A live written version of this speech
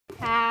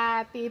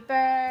Happy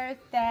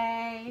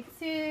birthday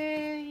to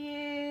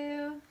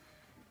you.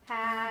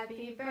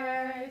 Happy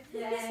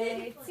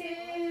birthday to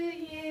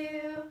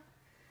you.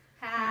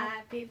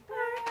 Happy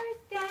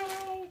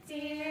birthday,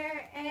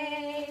 dear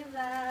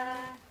Ayla.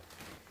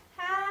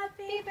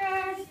 Happy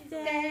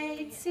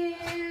birthday to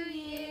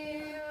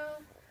you.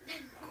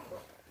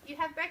 You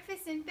have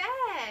breakfast in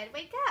bed.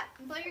 Wake up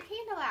and blow your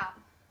candle out.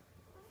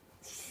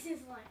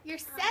 You're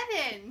 7.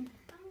 I'm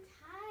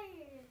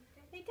tired.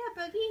 Wake up,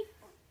 Boogie.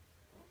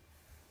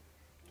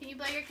 Can you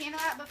blow your candle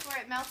out before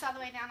it melts all the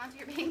way down onto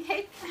your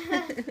pancake?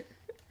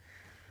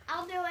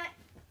 I'll do it.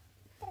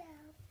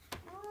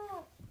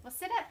 Well,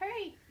 sit up.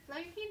 Hurry. Blow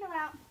your candle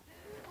out.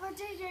 Or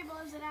JJ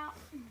blows it out.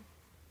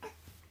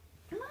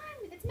 Come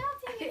on. It's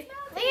melting. It's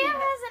melting. Liam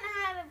hasn't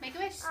had a... Make a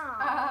wish. Aww.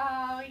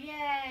 Oh,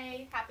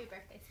 yay. Happy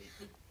birthday,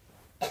 sweetie.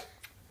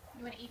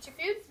 You want to eat your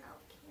food?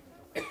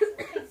 Okay,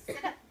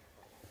 sit up.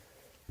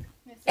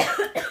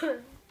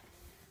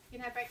 You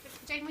can have breakfast.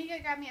 Jane, will you go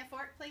grab me a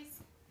fork,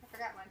 please? I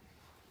forgot one.